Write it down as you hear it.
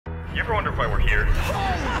You ever wonder why we're here?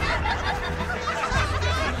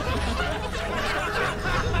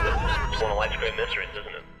 It's one of life's great mysteries,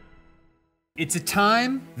 isn't it? It's a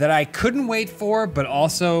time that I couldn't wait for, but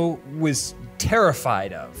also was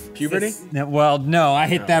terrified of. Puberty? Well, no, I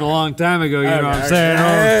hit that a long time ago, you know what I'm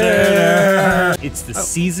saying? It's the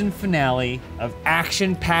season finale of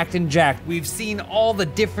Action Packed and Jacked. We've seen all the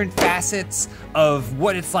different facets of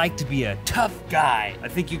what it's like to be a tough guy. I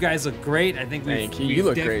think you guys look great. I think you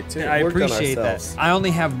look great too. I appreciate that. I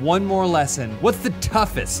only have one more lesson. What's the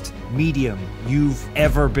toughest medium you've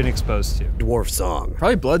ever been exposed to? Dwarf song.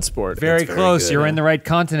 Probably Bloodsport. Very close, you're in the right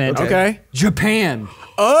continent. Okay. Japan.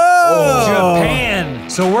 Oh! Japan.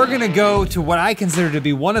 So we're gonna go to what I consider to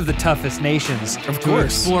be one of the toughest nations to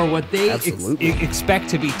explore what they expect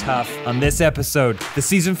to be tough on this episode, the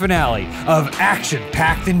season finale of Action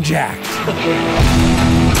Packed and Jacked.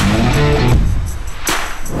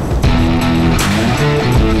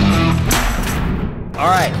 All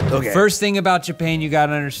right, first thing about Japan you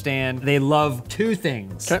gotta understand, they love two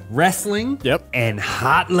things. Wrestling and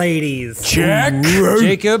hot ladies. Check.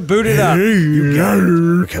 Jacob, boot it up. You got it.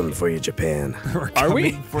 We're coming for you, Japan. Are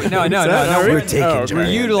we? No, We're taking Japan. We're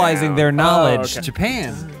utilizing their knowledge. Oh, okay.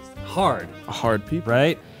 Japan, hard. Hard people.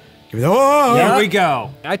 Right? Oh! Here we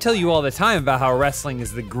go. I tell you all the time about how wrestling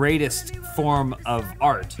is the greatest form of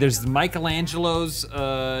art. There's Michelangelo's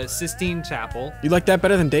Sistine Chapel. You like that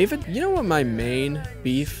better than David? You know what my main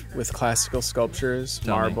beef with classical sculpture is?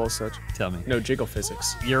 Marble, such. Tell me. No, jiggle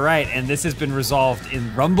physics. You're right, and this has been resolved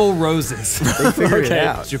in Rumble Roses. They figured it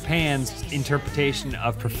out. Japan's interpretation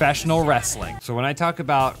of professional wrestling. So when I talk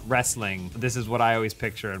about wrestling, this is what I always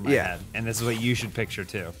picture in my head, and this is what you should picture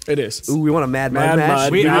too. It is. Ooh, we want a mad match?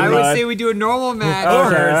 I would say we do a normal match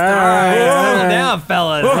Okay, first. all All right, right. settle down,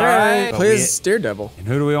 fellas. All right. Play as Daredevil. And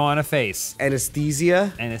who do we want to face?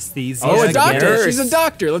 Anesthesia. Anesthesia. Oh, a doctor. Nurse. She's a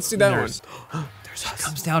doctor. Let's do that one. She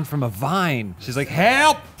comes down from a vine. She's like,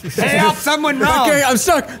 help! Help! Someone wrong! Okay, I'm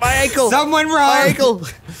stuck. My ankle. Someone wrong! My ankle.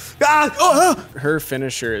 Her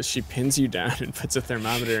finisher is she pins you down and puts a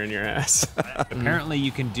thermometer in your ass. Apparently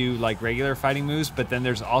you can do like regular fighting moves, but then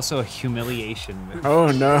there's also a humiliation move.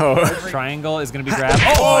 Oh no. Triangle is gonna be grabbed.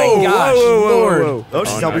 Oh my gosh! Lord. Oh,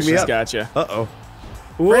 she's helping me she's up. Gotcha. Uh-oh.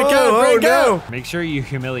 Break out, break out. Make sure you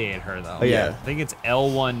humiliate her though. Oh, yeah. I think it's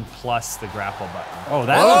L1 plus the grapple button. Oh,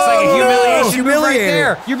 that looks like a humiliation move right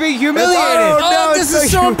there. You're being humiliated. Oh, this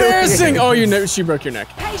is so embarrassing. Oh, she broke your neck.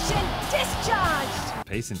 Patient discharged.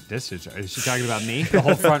 Patient discharge. Is she talking about me? The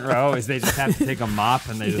whole front row is they just have to take a mop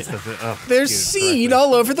and they just have to, There's seed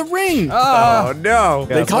all over the ring. Oh, no.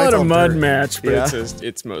 They call it a mud match, but Yeah.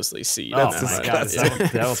 it's mostly seed. Oh my God.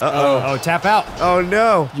 That was, oh, tap out. Oh,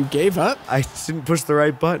 no. You gave up? I didn't push the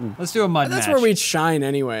right button. Let's do a mud match. That's where we shine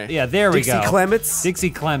anyway. Yeah, there we go. Dixie Clements? Dixie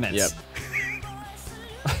Clements. Yep.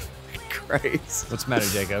 Christ. What's the matter,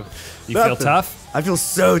 Jacob? You feel tough? I feel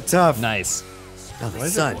so tough. Nice. Oh, the What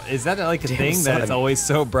is, sun. is that like a thing sun. that it's always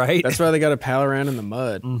so bright? That's why they gotta pal around in the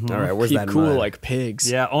mud. All right, where's Keep that cool mud? like pigs.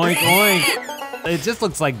 Yeah, oink, oink. It just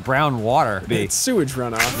looks like brown water. It's sewage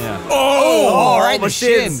runoff. Yeah. Oh, right in my the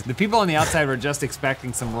shin. shins. The people on the outside were just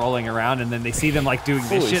expecting some rolling around, and then they see them like doing this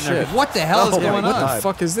Holy shit. And they're shit. like, what the hell is Oh, going what on? the The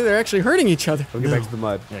fuck is this? They're actually hurting each other. We'll get back to the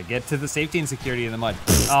mud. Yeah, get to the safety and security in the mud.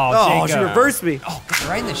 Oh, Oh, she Jacob. reversed me. Oh,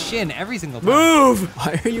 right in the shin every single time. Move!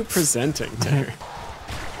 Why are you presenting to her?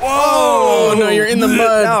 Whoa! Oh, no, you're in the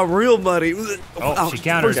mud. Now real muddy. Oh, she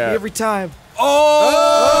countered. Burst me every time.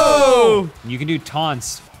 Oh! You can do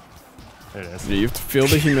taunts. There it is. You have to feel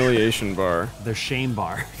the humiliation bar. Their shame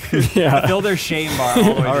bar. Yeah. Fill their shame bar all the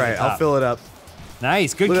way to All the right, top. I'll fill it up.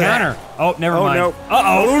 Nice, good Look at counter. Oh, never Oh, mind. no.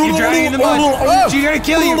 Uh-oh, you're drowning in the mud. Oh. She's gonna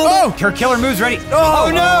kill you. Oh. Her killer move's ready. Oh, Oh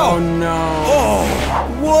no!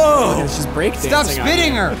 no. Whoa! Yeah, she's breakdancing. Stop on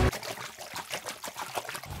spitting you. her.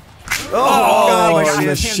 Oh, God, my on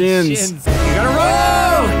the shins. shins. You gotta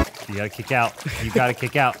run! You gotta kick out. You gotta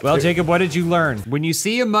kick out. Well, Jacob, what did you learn? When you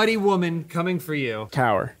see a muddy woman coming for you,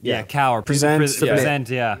 Cower. yeah, cower. Present, yeah. Present,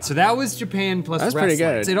 yeah. So that was Japan plus That's wrestling.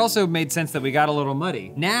 pretty good. It also made sense that we got a little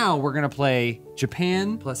muddy. Now we're gonna play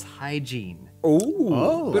Japan plus hygiene.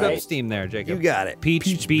 Ooh. Put up steam there, Jacob. You got it.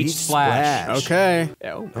 Peach Beach Splash. Okay.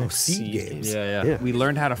 Oh, seed games. Yeah. We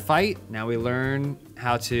learned how to fight. Now we learn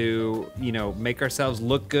how to, make ourselves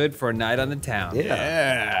look good for a night on the town.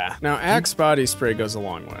 Yeah. Now, Axe body spray goes a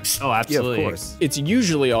long way. Oh, Yeah, absolutely. of course. It's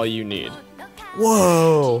usually all you need.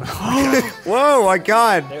 Whoa. Whoa, my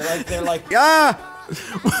God. They're like, Ah!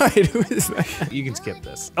 Wait, who is that? You can skip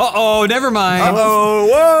this. Uh-oh, never mind. Oh,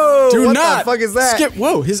 whoa! Do what not the fuck is that? skip.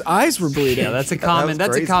 Whoa, his eyes were bleeding. Yeah, that's a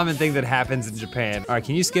common thing that happens in Japan. All right,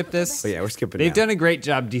 can you skip this? Oh, yeah, we're skipping. They've now. done a great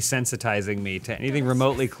job desensitizing me to anything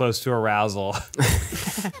remotely close to arousal.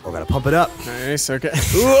 We're gonna pump it up. Nice, okay.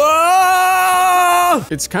 Whoa!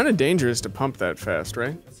 It's kind of dangerous to pump that fast,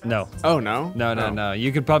 right? No. Oh, no? No.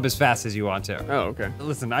 You can pump as fast as you want to. Oh, okay.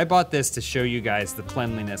 Listen, I bought this to show you guys the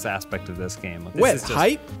cleanliness aspect of this game. This Wet is just-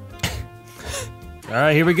 hype? All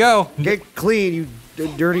right, here we go. Get clean, you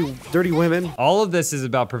dirty women. All of this is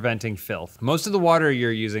about preventing filth. Most of the water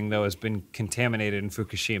you're using, though, has been contaminated in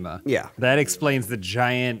Fukushima. Yeah. That explains the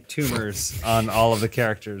giant tumors on all of the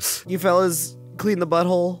characters. You fellas clean the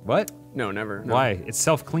butthole. What? No, never. No. Why? It's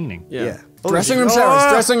self-cleaning. Yeah. Oh, Dressing shit. room showers, Oh!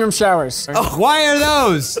 dressing room showers. Why are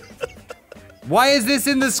those? Why is this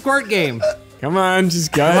in the squirt game? Come on,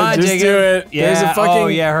 just go Come on, just Jacob. do it. Yeah. There's a fucking oh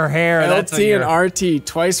yeah, her hair. That's LT what and you're- RT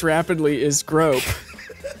twice rapidly is grope.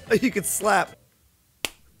 You could slap.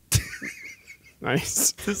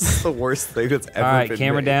 Nice. This is the worst thing that's ever All right, been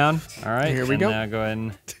camera made. down. All right, Here we and go. Now go ahead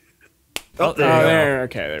and. Oh, there Oh, you go. there,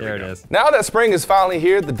 okay, there There we it go. is. Now that spring is finally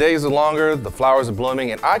here, the days are longer, the flowers are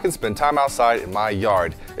blooming, and I can spend time outside in my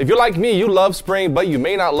yard. If you're like me, you love spring, but you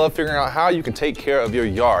may not love figuring out how you can take care of your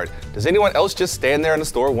yard. Does anyone else just stand there in the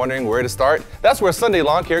store wondering where to start? That's where Sunday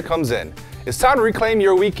Lawn Care comes in. It's time to reclaim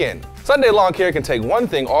your weekend. Sunday Lawn Care can take one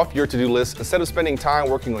thing off your to-do list. Instead of spending time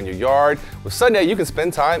working on your yard, with Sunday you can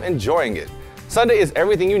spend time enjoying it. Sunday is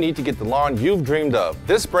everything you need to get the lawn you've dreamed of.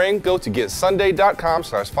 This spring, go to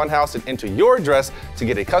getsunday.com/funhouse and enter your address to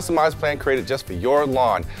get a customized plan created just for your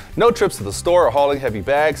lawn. No trips to the store or hauling heavy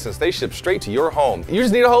bags since they ship straight to your home. You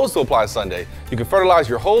just need a hose to apply Sunday. You can fertilize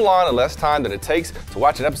your whole lawn in less time than it takes to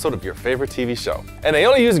watch an episode of your favorite TV show. And they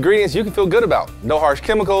only use ingredients you can feel good about. No harsh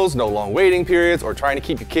chemicals, no long waiting periods, or trying to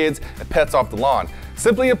keep your kids and pets off the lawn.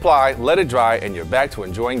 Simply apply, let it dry, and you're back to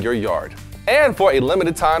enjoying your yard. And for a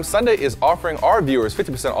limited time, Sunday is offering our viewers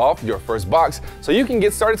 50% off your first box, so you can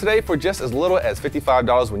get started today for just as little as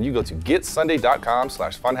 $55 when you go to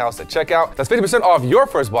getsunday.com/funhouse at checkout. That's 50% off your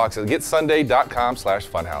first box at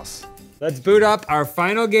getsunday.com/funhouse. Let's boot up our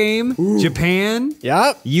final game. Japan.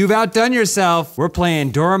 Yep. You've outdone yourself. We're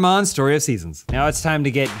playing Doraemon Story of Seasons. Now it's time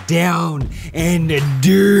to get down and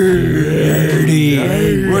dirty.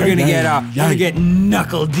 We're gonna get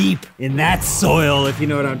knuckle deep in that soil, if you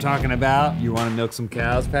know what I'm talking about. You wanna milk some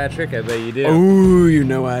cows, Patrick? I bet you do. Ooh, you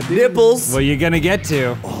know I did. Nipples. Well, you're gonna get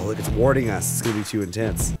to. Oh, look, it's warning us. It's gonna be too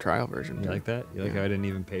intense. Trial version. You like that? You like how I didn't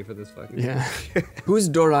even pay for this fucking Yeah. Who's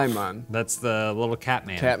Doraemon? That's the little cat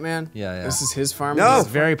man. Catman? Yeah. This is his farm? No. He's a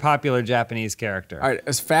very popular Japanese character. All right,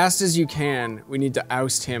 as fast as you can, we need to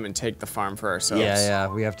oust him and take the farm for ourselves. Yeah,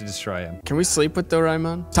 we have to destroy him. Can we sleep with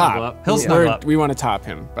Doraemon? Snuggle up. He'll snuggle up. We want to top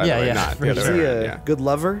him, by Yeah, the way, yeah, not for the other sure. Is he way a around, yeah. good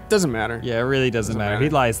lover? Doesn't matter. Yeah, it really doesn't matter. matter. He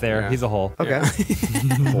lies there. Yeah. He's a hole. Okay.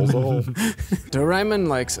 Doraemon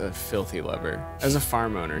likes a filthy lover. As a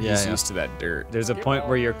farm owner, he's Yeah. used to that dirt. There's a point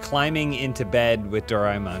where you're climbing into bed with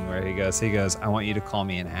Doraemon where he goes, I want you to call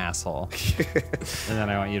me an asshole. And then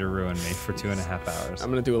I want you to ruin me for 2.5 hours. I'm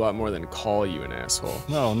gonna do a lot more than call you an asshole.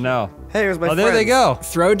 Oh no. Hey, here's my Oh, there they friends. go.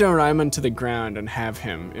 Throw Doraemon to the ground and have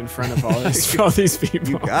him in front of all these people.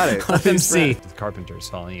 You got it. Let them see. The carpenter's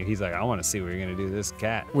calling you. He's like, I want to see what you're gonna do to this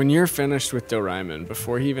cat. When you're finished with Doraemon,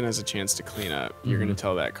 before he even has a chance to clean up, you're gonna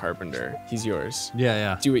tell that carpenter, he's yours.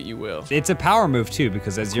 Yeah. Do what you will. It's a power move too,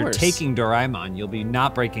 because as you're course. taking Doraemon, you'll be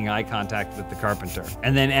not breaking eye contact with the carpenter.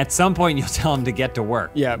 And then at some point you'll tell him to get to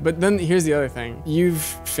work. Yeah, but then here's the other thing. You've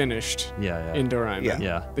finished Yeah. in Doraemon.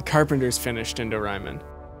 Yeah. The carpenter's finished in Doraemon.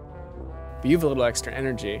 But you have a little extra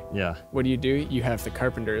energy. Yeah. What do? You have the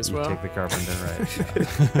carpenter as well. Take the carpenter,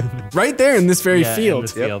 right? Right there in this very Yeah, in field.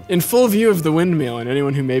 this field. In full view of the windmill and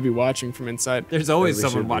anyone who may be watching from inside. There's always Really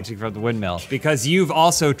someone should be. watching from the windmill because you've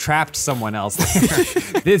also trapped someone else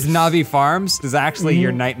there. This Navi Farms is actually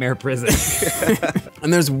your nightmare prison.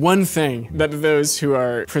 And there's one thing that those who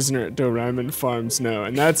are prisoner at Doraemon farms know,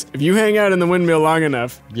 and that's if you hang out in the windmill long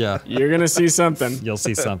enough, Yeah. you're gonna see something. You'll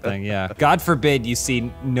see something, yeah. God forbid you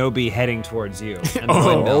see Nobi heading towards you in the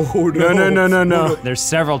windmill. No. There's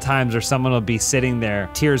several times where someone will be sitting there,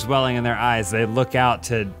 tears welling in their eyes. They look out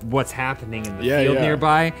to what's happening in the field Yeah.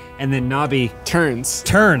 nearby, and then Nabi Turns.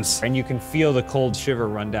 turns, and you can feel the cold shiver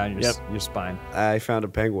run down your spine. I found a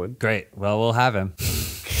penguin. Great. Well, we'll have him.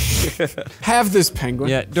 Have this penguin.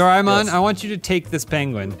 Yeah, Doraemon, I want you to take this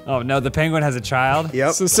penguin. Oh no, the penguin has a child.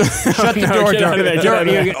 Yep. Shut the door, get out of there, get out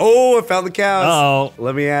of there. Oh, I found the cows. Uh-oh.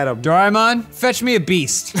 Let me at them. Doraemon, fetch me a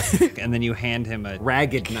beast. And then you hand him a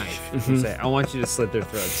ragged knife. You say, I want you to slit their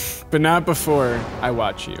throats. But not before I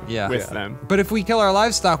watch you Yeah. with them. But if we kill our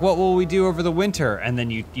livestock, what will we do over the winter? And then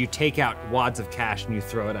you take out wads of cash and you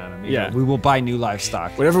throw it at them. You Yeah. know, we will buy new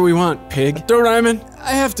livestock. Whatever we want, pig. Doraemon,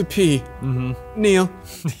 I have to pee. Kneel.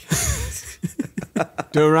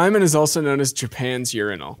 Doraemon is also known as Japan's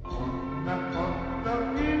urinal.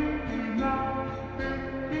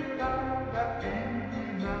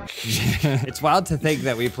 It's wild to think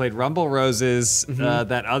that we played Rumble Roses,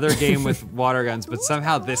 that other game with water guns, but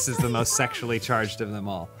somehow this is the most sexually charged of them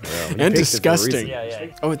all. And disgusting. Yeah.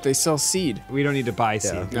 Oh, they sell seed. We don't need to buy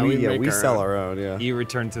seed. No, we make we our sell own. our own, yeah. You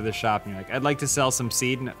return to the shop and you're like, I'd like to sell some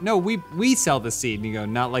seed. No, we sell the seed. And you go,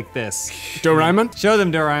 not like this. Doraemon? Show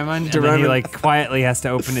them Doraemon. And then he Doraemon. like quietly has to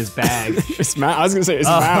open his bag. His mouth. I was gonna say his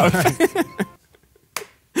mouth.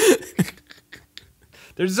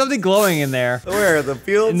 There's something glowing in there. Where? The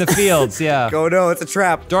fields? In the fields, yeah. Oh no, it's a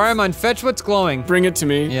trap. Doraemon, fetch what's glowing. Bring it to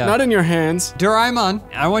me. Yeah. Not in your hands. Doraemon,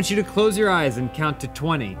 I want you to close your eyes and count to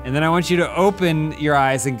 20. And then I want you to open your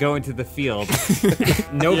eyes and go into the field.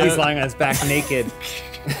 Nobody's lying on his back naked.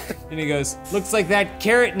 And he goes, looks like that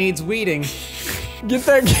carrot needs weeding. Get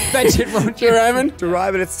that Fetch it, won't you? Doraemon.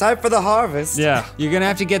 Doraemon, it's time for the harvest. Yeah, you're gonna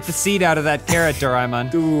have to get the seed out of that carrot,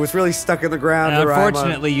 Doraemon. Ooh, it's really stuck in the ground, And Doraemon.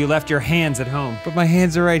 unfortunately, you left your hands at home. But my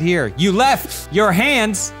hands are right here. You left your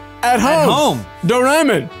hands At home.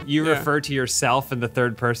 Doraemon. You refer to yourself in the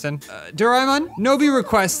third person. Doraemon, Nobi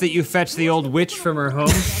requests that you fetch the old witch from her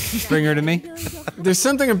home. Bring her to me. There's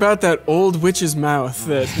something about that old witch's mouth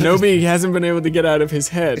that Nobi hasn't been able to get out of his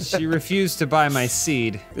head. She refused to buy my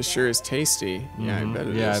seed. This sure is tasty. Yeah, I bet it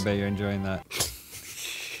is. Yeah, I bet you're enjoying that.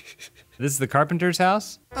 This is the carpenter's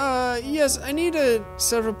house? Yes, I need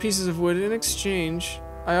several pieces of wood. In exchange,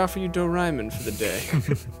 I offer you Doraemon for the day.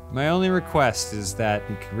 My only request is that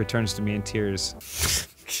he returns to me in tears.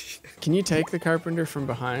 Can you take the carpenter from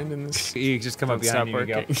behind in this? You just come up Stop behind you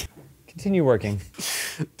and working. go, continue working.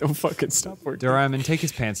 Don't fucking stop working. Doraemon, take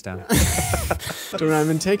his pants down.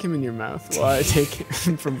 Doraemon, take him in your mouth while I take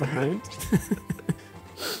him from behind.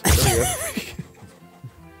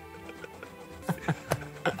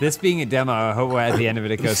 This being a demo, I hope at the end of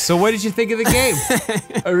it goes, so what did you think of the game?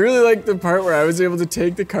 I really like the part where I was able to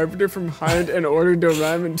take the carpenter from behind and order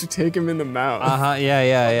Doraemon to take him in the mouth. Uh-huh,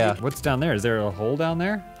 yeah. What's down there? Is there a hole down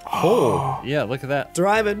there? Hole. Yeah, look at that.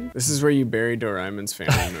 Doraemon. This is where you bury Doraemon's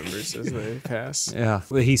family members as they pass. Yeah.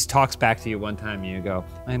 Well, he talks back to you one time and you go,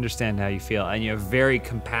 I understand how you feel. And you have very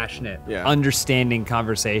compassionate, understanding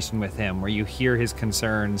conversation with him where you hear his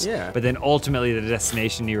concerns. Yeah. But then ultimately the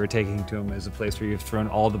destination you were taking to him is a place where you've thrown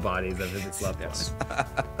all the bodies of his loved ones.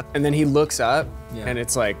 And then he looks up and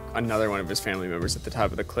it's like another one of his family members at the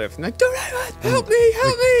top of the cliff. And like, Doraemon, help me,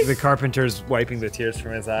 help me. The carpenter's wiping the tears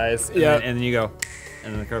from his eyes. Yeah. And then you go,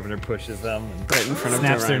 and then the carpenter pushes them and Right in front of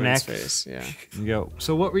snaps their Doraemon's neck. face. Yeah. You go,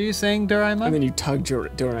 so what were you saying, Doraemon? And then you tug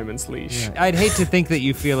Doraemon's leash. I'd hate to think that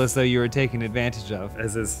you feel as though you were taken advantage of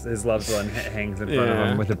as his loved one hangs in front of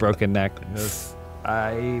him with a broken neck.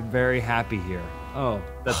 I'm very happy here. Oh,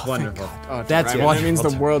 that's wonderful. Oh, That's Doraemon, wonderful. That means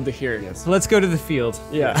the world to hear. Yes. So let's go to the field.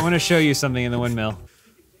 Yeah. I want to show you something in the windmill.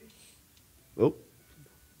 Oh.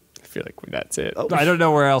 I feel like that's it. Oh. I don't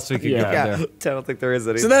know where else we could go Yeah, there. I don't think there is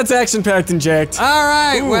any. So that's action-packed and jacked. All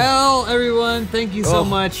right, well, everyone, thank you so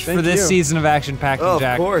much for thank this you. season of Action Packed and Of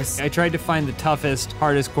Jack. course. I tried to find the toughest,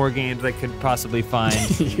 hardest core games I could possibly find,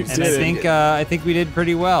 You and did. I think we did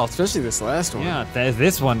pretty well. Especially this last one. Yeah,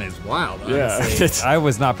 this one is wild. Yeah. Honestly. I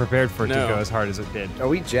was not prepared for it to No. go as hard as it did. Are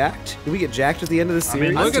we jacked? Did we get jacked at the end of the I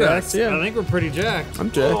series? mean, look at jacked, us. yeah. I think we're pretty jacked.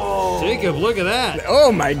 I'm jacked. Jacob, look at that.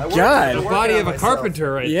 Oh my god. The body of a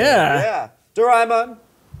carpenter right there. Yeah. Yeah. Doraemon.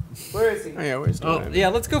 Where is he? Oh yeah, where's Oh, Doraemon? yeah,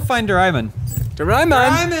 let's go find Doraemon.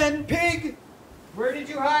 Doraemon! Doraemon! Pig! Where did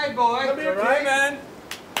you hide, boy? Doraemon.